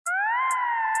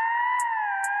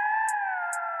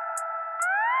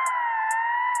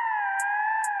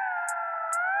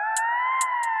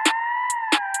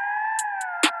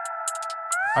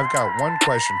I've got one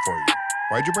question for you.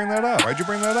 Why'd you bring that up?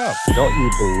 Don't you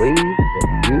believe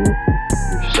that you,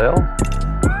 yourself,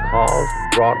 caused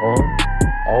and brought on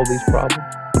all these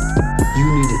problems? You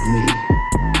needed me.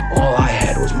 All I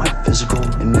had was my physical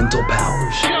and mental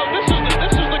powers. You know,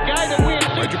 this is the guy that we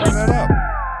Why'd you bring that up?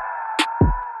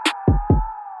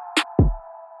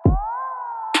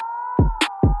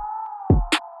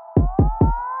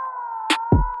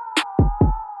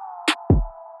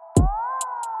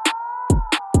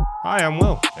 Hi, I'm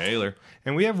Will. Taylor.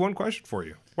 And we have one question for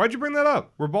you. Why'd you bring that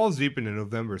up? We're balls deep into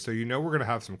November, so you know we're going to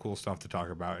have some cool stuff to talk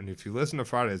about. And if you listen to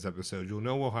Friday's episode, you'll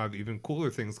know we'll have even cooler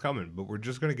things coming, but we're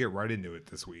just going to get right into it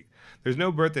this week. There's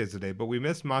no birthdays today, but we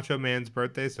missed Macho Man's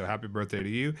birthday, so happy birthday to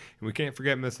you. And we can't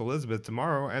forget Miss Elizabeth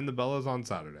tomorrow and the Bellas on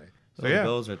Saturday. So The yeah,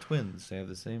 Bells are twins. They have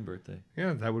the same birthday.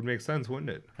 yeah, that would make sense, wouldn't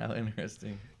it? How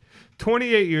interesting.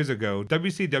 28 years ago,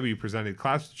 WCW presented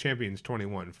Clash of Champions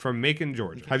 21 from Macon,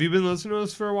 Georgia. Have you been listening to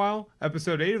us for a while?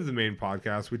 Episode 8 of the main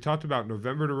podcast, we talked about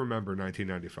November to Remember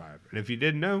 1995. And if you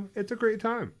didn't know, it's a great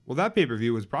time. Well, that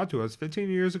pay-per-view was brought to us 15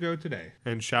 years ago today.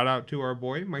 And shout out to our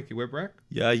boy, Mikey Whipwreck.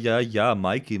 Yeah,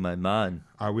 Mikey, my man.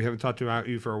 We haven't talked about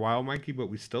you for a while, Mikey, but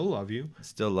we still love you. I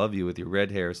still love you with your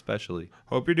red hair, especially.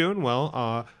 Hope you're doing well.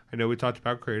 I know we talked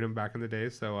about Kratom back in the day,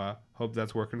 so hope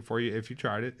that's working for you if you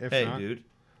tried it. If Hey, not, dude.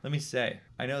 Let me say,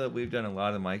 I know that we've done a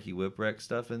lot of Mikey Whipwreck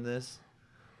stuff in this,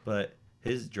 but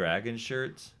his dragon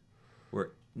shirts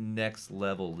were next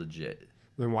level legit.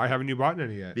 then why haven't you bought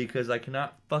any yet? Because I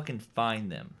cannot fucking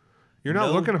find them. You're not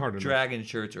No looking hard enough. dragon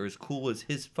shirts are as cool as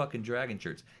his fucking dragon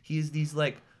shirts. He has these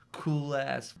like cool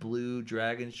ass blue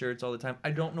dragon shirts all the time. I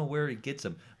don't know where he gets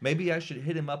them. Maybe I should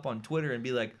hit him up on Twitter and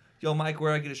be like, "Yo, Mike,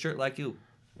 where do I get a shirt like you?"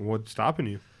 What's stopping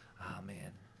you? Oh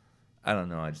man, I don't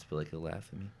know. I just feel like he'll laugh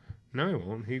at me. No, he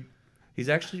won't. He's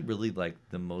actually really like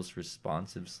the most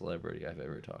responsive celebrity I've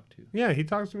ever talked to. Yeah, he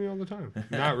talks to me all the time.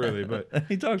 Not really, but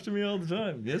He talks to me all the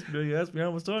time. Yesterday, you asked me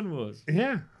how much time it was.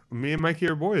 yeah, me and Mikey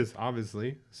are boys,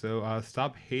 obviously. So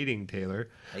stop hating Taylor.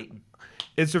 Hayden.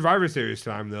 It's Survivor Series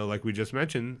time, though, like we just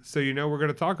mentioned, so you know we're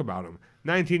going to talk about them.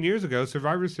 19 years ago,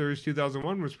 Survivor Series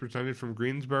 2001 was presented from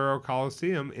Greensboro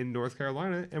Coliseum in North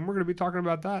Carolina, and we're going to be talking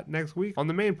about that next week on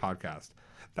the main podcast.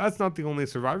 That's not the only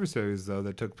Survivor Series, though,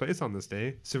 that took place on this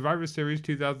day. Survivor Series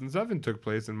 2007 took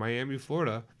place in Miami,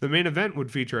 Florida. The main event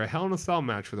would feature a Hell in a Cell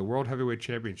match for the World Heavyweight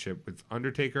Championship with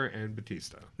Undertaker and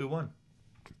Batista. Who won?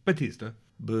 Batista.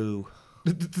 Boo.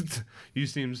 You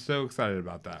seem so excited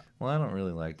about that. Well, I don't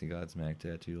really like the Godsmack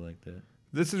tattoo like that.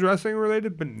 This is wrestling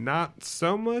related, but not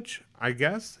so much, I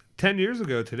guess. 10 years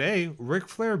ago today, Ric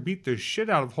Flair beat the shit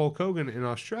out of Hulk Hogan in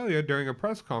Australia during a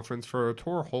press conference for a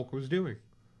tour Hulk was doing.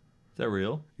 Is that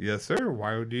real? Yes, sir.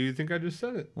 Why do you think I just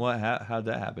said it? What? How'd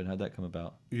that happen? How'd that come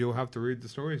about? You'll have to read the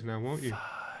stories now, won't you?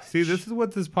 See, this is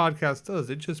what this podcast does.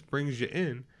 It just brings you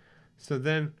in. So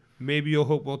then maybe you'll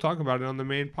hope we'll talk about it on the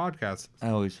main podcast.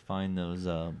 I always find those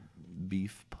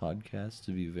beef podcasts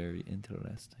to be very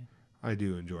interesting. I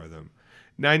do enjoy them.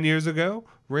 9 years ago,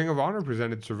 Ring of Honor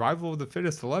presented Survival of the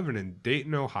Fittest 11 in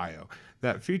Dayton, Ohio.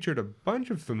 That featured a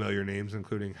bunch of familiar names,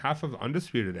 including half of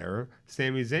Undisputed Era,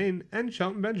 Sami Zayn, and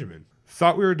Shelton Benjamin.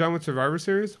 Thought we were done with Survivor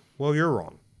Series? Well, you're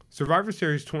wrong. Survivor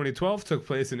Series 2012 took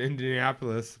place in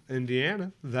Indianapolis,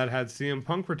 Indiana, that had CM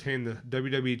Punk retain the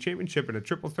WWE Championship in a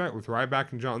triple threat with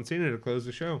Ryback and John Cena to close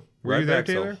the show. Were you there, Ryback's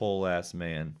Taylor? a whole ass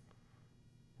man.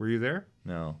 Were you there?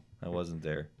 No, I wasn't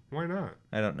there. Why not?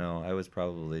 I don't know. I was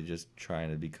probably just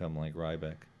trying to become like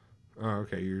Ryback. Oh,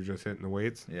 okay. You were just hitting the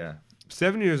weights? Yeah.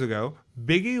 7 years ago,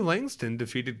 Big E Langston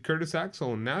defeated Curtis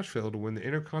Axel in Nashville to win the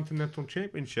Intercontinental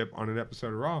Championship on an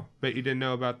episode of Raw. Bet you didn't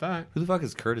know about that. Who the fuck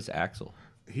is Curtis Axel?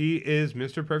 He is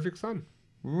Mr. Perfect's son.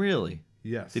 Really?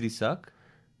 Yes. Did he suck?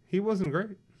 He wasn't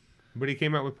great, but he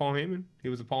came out with Paul Heyman. He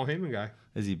was a Paul Heyman guy.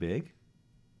 Is he big?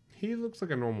 He looks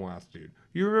like a normal ass dude.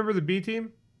 You remember the B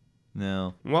Team?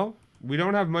 No. Well, we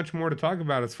don't have much more to talk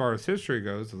about as far as history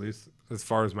goes, at least as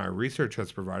far as my research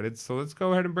has provided. So let's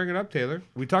go ahead and bring it up, Taylor.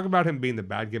 We talk about him being the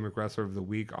bad gimmick wrestler of the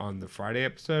week on the Friday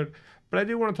episode, but I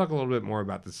do want to talk a little bit more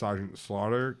about the Sergeant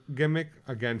Slaughter gimmick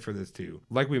again for this too.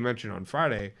 Like we mentioned on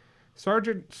Friday,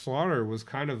 Sergeant Slaughter was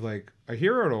kind of like a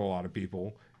hero to a lot of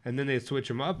people, and then they switch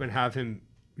him up and have him,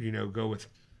 go with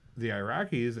the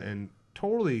Iraqis and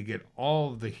totally get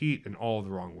all of the heat in all of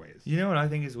the wrong ways. You know what I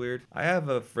think is weird? I have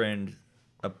a friend,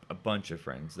 a bunch of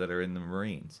friends that are in the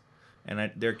Marines.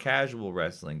 And they're casual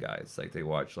wrestling guys. Like, they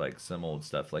watch, like, some old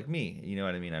stuff like me. You know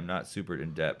what I mean? I'm not super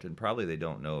in-depth, and probably they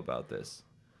don't know about this.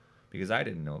 Because I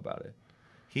didn't know about it.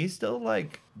 He still,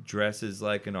 like, dresses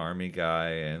like an army guy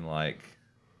and, like...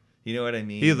 You know what I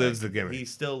mean? He lives the gimmick. He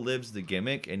still lives the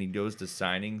gimmick, and he goes to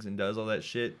signings and does all that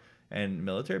shit. And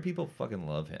military people fucking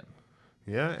love him.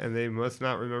 Yeah, and they must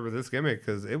not remember this gimmick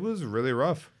because it was really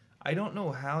rough. I don't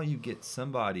know how you get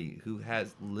somebody who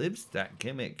lives that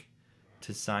gimmick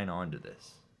to sign on to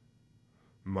this.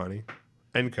 Money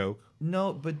and coke.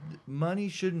 No, but money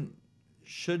shouldn't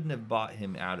have bought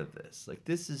him out of this. Like,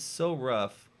 this is so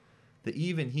rough that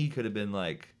even he could have been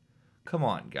like, come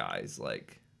on, guys,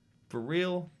 like, for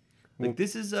real? Like, Well,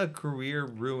 this is a career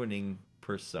ruining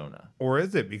persona. Or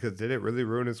is it? Because did it really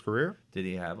ruin his career? Did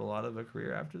he have a lot of a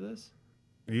career after this?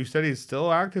 You said he's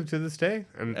still active to this day?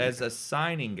 And As a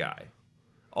signing guy.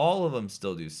 All of them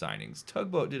still do signings.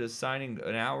 Tugboat did a signing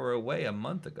an hour away a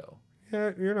month ago.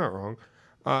 yeah, you're not wrong.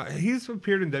 He's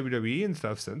appeared in WWE and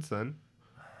stuff since then.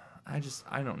 I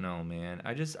don't know, man.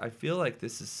 I feel like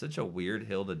this is such a weird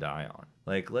hill to die on.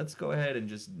 Like, let's go ahead and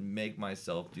just make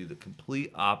myself do the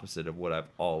complete opposite of what I've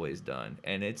always done.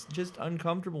 And it's just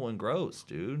uncomfortable and gross,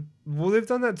 dude. Well, they've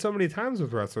done that so many times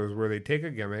with wrestlers where they take a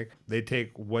gimmick, they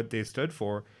take what they stood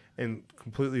for, and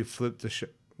completely flip the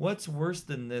shit. What's worse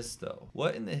than this, though?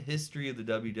 What in the history of the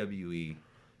WWE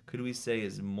could we say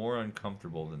is more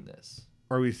uncomfortable than this?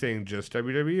 Are we saying just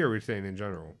WWE or are we saying in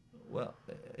general? Well,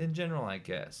 in general, I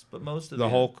guess. But most of The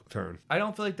Hulk turn. I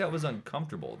don't feel like that was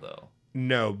uncomfortable, though.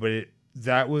 No, but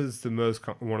that was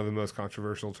one of the most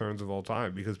controversial turns of all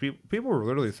time because people were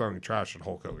literally throwing trash at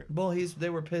Hulk Hogan. Well, they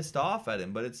were pissed off at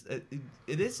him, but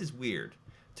this is weird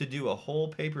to do a whole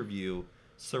pay-per-view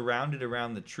surrounded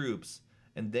around the troops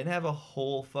and then have a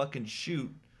whole fucking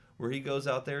shoot where he goes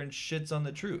out there and shits on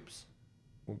the troops.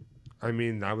 I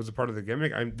mean, that was a part of the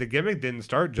gimmick. The gimmick didn't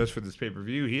start just for this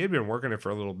pay-per-view. He had been working it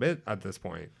for a little bit at this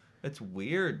point. It's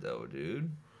weird, though, dude.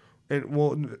 And,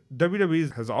 well,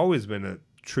 WWE has always been a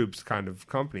troops kind of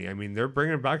company. I mean, they're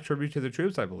bringing back tribute to the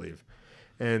troops, I believe.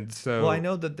 And so... Well, I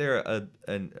know that they're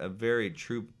a very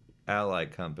troop ally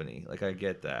company. Like, I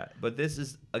get that. But this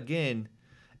is, again,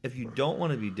 if you don't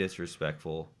want to be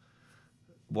disrespectful,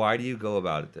 why do you go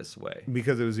about it this way?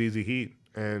 Because it was easy heat.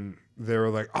 And they were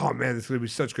like, oh, man, this is going to be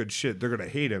such good shit. They're going to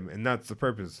hate him. And that's the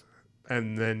purpose.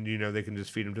 And then, they can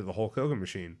just feed him to the Hulk Hogan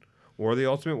machine or the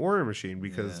Ultimate Warrior machine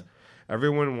because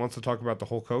everyone wants to talk about the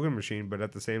Hulk Hogan machine, but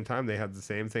at the same time, they had the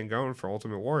same thing going for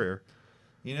Ultimate Warrior.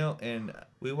 And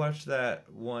we watched that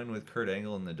one with Kurt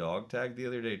Angle and the dog tag the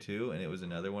other day, too. And it was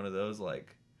another one of those,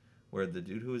 like, where the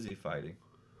dude, who was he fighting?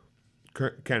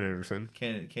 Ken Anderson.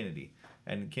 Kennedy.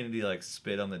 And Kennedy, like,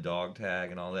 spit on the dog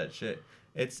tag and all that shit.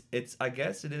 It's I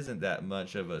guess it isn't that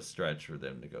much of a stretch for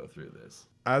them to go through this.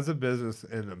 As a business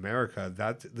in America,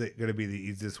 that's going to be the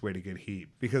easiest way to get heat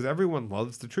because everyone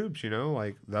loves the troops,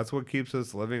 like that's what keeps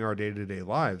us living our day-to-day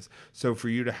lives. So for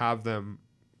you to have them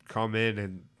come in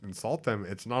and insult them,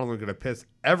 it's not only going to piss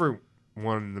everyone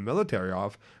in the military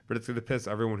off, but it's going to piss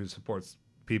everyone who supports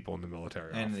people in the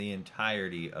military and off. The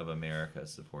entirety of America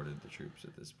supported the troops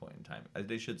at this point in time.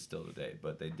 They should still today,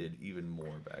 but they did even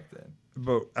more back then.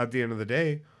 But at the end of the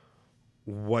day,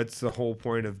 what's the whole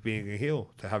point of being a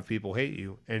heel? To have people hate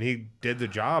you. And he did the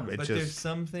job. But there's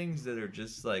some things that are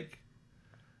just like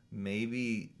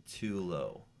maybe too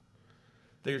low.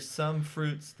 There's some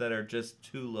fruits that are just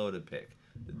too low to pick.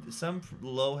 Some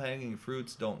low-hanging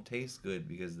fruits don't taste good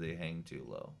because they hang too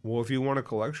low. Well, if you want a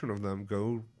collection of them,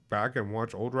 go back and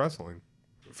watch old wrestling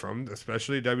from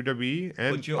especially WWE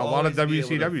and a lot of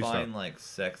WCW stuff. Find like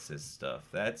sexist stuff.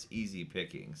 That's easy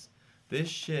pickings. This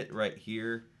shit right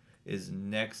here is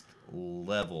next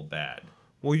level bad.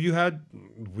 Well,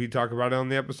 we talked about it on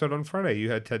the episode on Friday.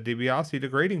 You had Ted DiBiase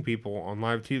degrading people on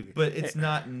live TV. But it's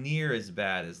not near as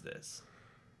bad as this.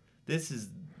 This is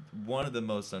one of the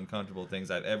most uncomfortable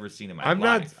things I've ever seen in my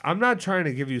life. I'm not trying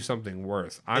to give you something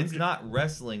worse. It's not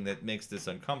wrestling that makes this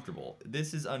uncomfortable.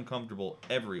 This is uncomfortable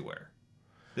everywhere.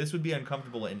 This would be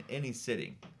uncomfortable in any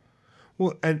sitting.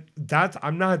 Well, and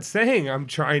I'm not saying I'm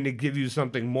trying to give you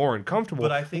something more uncomfortable.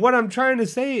 But I think what I'm trying to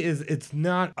say is it's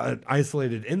not an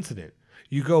isolated incident.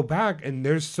 You go back and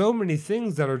there's so many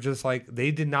things that are just like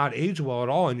they did not age well at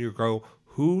all, and you go,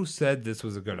 who said this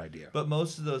was a good idea? But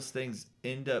most of those things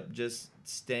end up just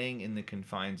staying in the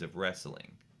confines of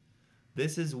wrestling.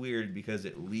 This is weird because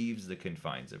it leaves the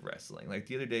confines of wrestling. Like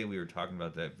the other day we were talking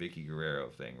about that Vicky Guerrero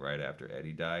thing right after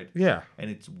Eddie died. Yeah.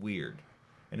 And it's weird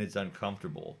and it's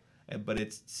uncomfortable, but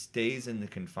it stays in the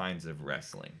confines of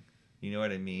wrestling. You know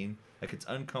what I mean? Like it's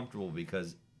uncomfortable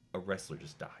because a wrestler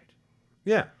just died.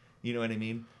 Yeah. You know what I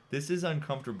mean? This is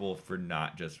uncomfortable for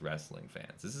not just wrestling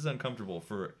fans. This is uncomfortable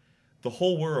for the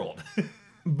whole world.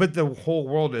 But the whole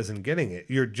world isn't getting it.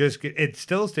 It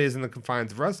still stays in the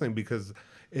confines of wrestling because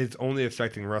it's only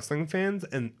affecting wrestling fans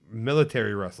and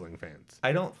military wrestling fans.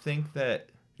 I don't think that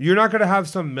You're not going to have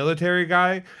some military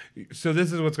guy. So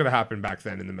this is what's going to happen back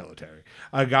then in the military.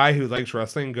 A guy who likes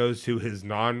wrestling goes to his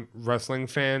non-wrestling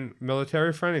fan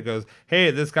military friend and goes, hey,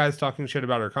 this guy's talking shit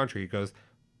about our country. He goes,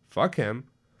 fuck him.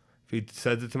 If he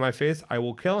says it to my face, I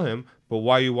will kill him. But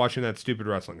why are you watching that stupid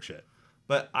wrestling shit?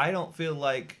 But I don't feel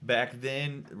like back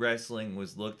then wrestling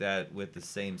was looked at with the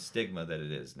same stigma that it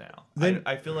is now.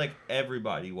 I feel like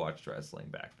everybody watched wrestling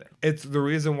back then. It's the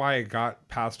reason why it got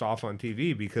passed off on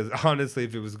TV, because honestly,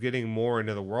 if it was getting more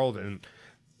into the world and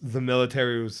the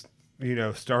military was,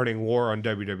 starting war on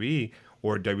WWE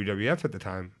or WWF at the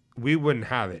time, we wouldn't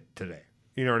have it today.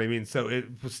 You know what I mean? So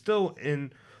it was still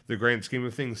in the grand scheme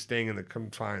of things staying in the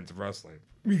confines of wrestling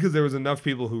because there was enough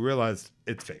people who realized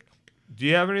it's fake. Do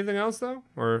you have anything else, though?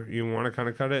 Or you want to kind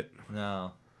of cut it?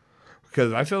 No.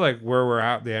 Because I feel like where we're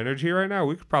at, the energy right now,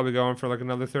 we could probably go on for like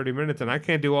another 30 minutes, and I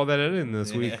can't do all that editing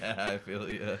this week. Yeah, I feel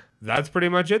you. That's pretty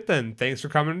much it then. Thanks for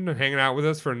coming and hanging out with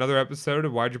us for another episode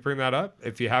of Why'd You Bring That Up?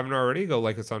 If you haven't already, go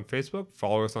like us on Facebook.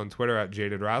 Follow us on Twitter at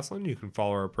Jaded Wrestling. You can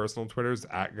follow our personal Twitters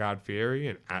at God Fieri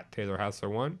and at Taylor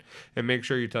Hassler1. And make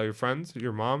sure you tell your friends,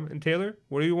 your mom, and Taylor,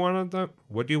 what do you want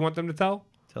them to tell?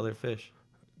 Tell their fish.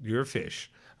 Your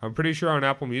fish. I'm pretty sure on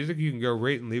Apple Music you can go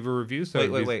rate and leave a review. So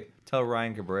Wait. Tell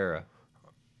Ryan Cabrera.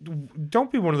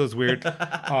 Don't be one of those weird.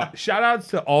 Shout outs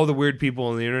to all the weird people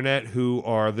on the internet who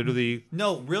are literally.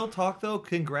 No, real talk though.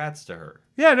 Congrats to her.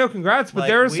 Yeah, no, congrats. But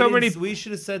there are so many. We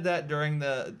should have said that during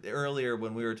earlier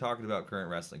when we were talking about current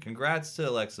wrestling. Congrats to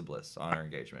Alexa Bliss on her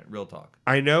engagement. Real talk.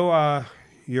 I know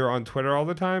you're on Twitter all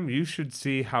the time. You should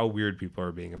see how weird people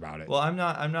are being about it. Well, I'm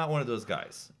not one of those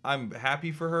guys. I'm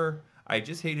happy for her. I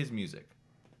just hate his music.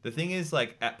 The thing is,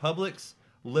 like, at Publix,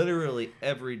 literally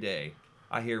every day,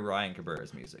 I hear Ryan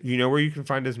Cabrera's music. You know where you can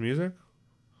find his music?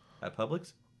 At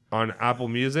Publix? On Apple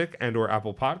Music and or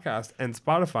Apple Podcast and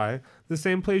Spotify, the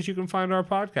same place you can find our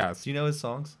podcast. Do you know his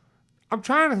songs? I'm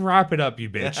trying to wrap it up, you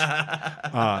bitch.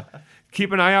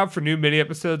 Keep an eye out for new mini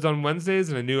episodes on Wednesdays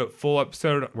and a new full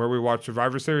episode where we watch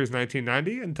Survivor Series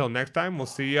 1990. Until next time, we'll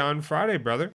see you on Friday,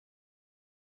 brother.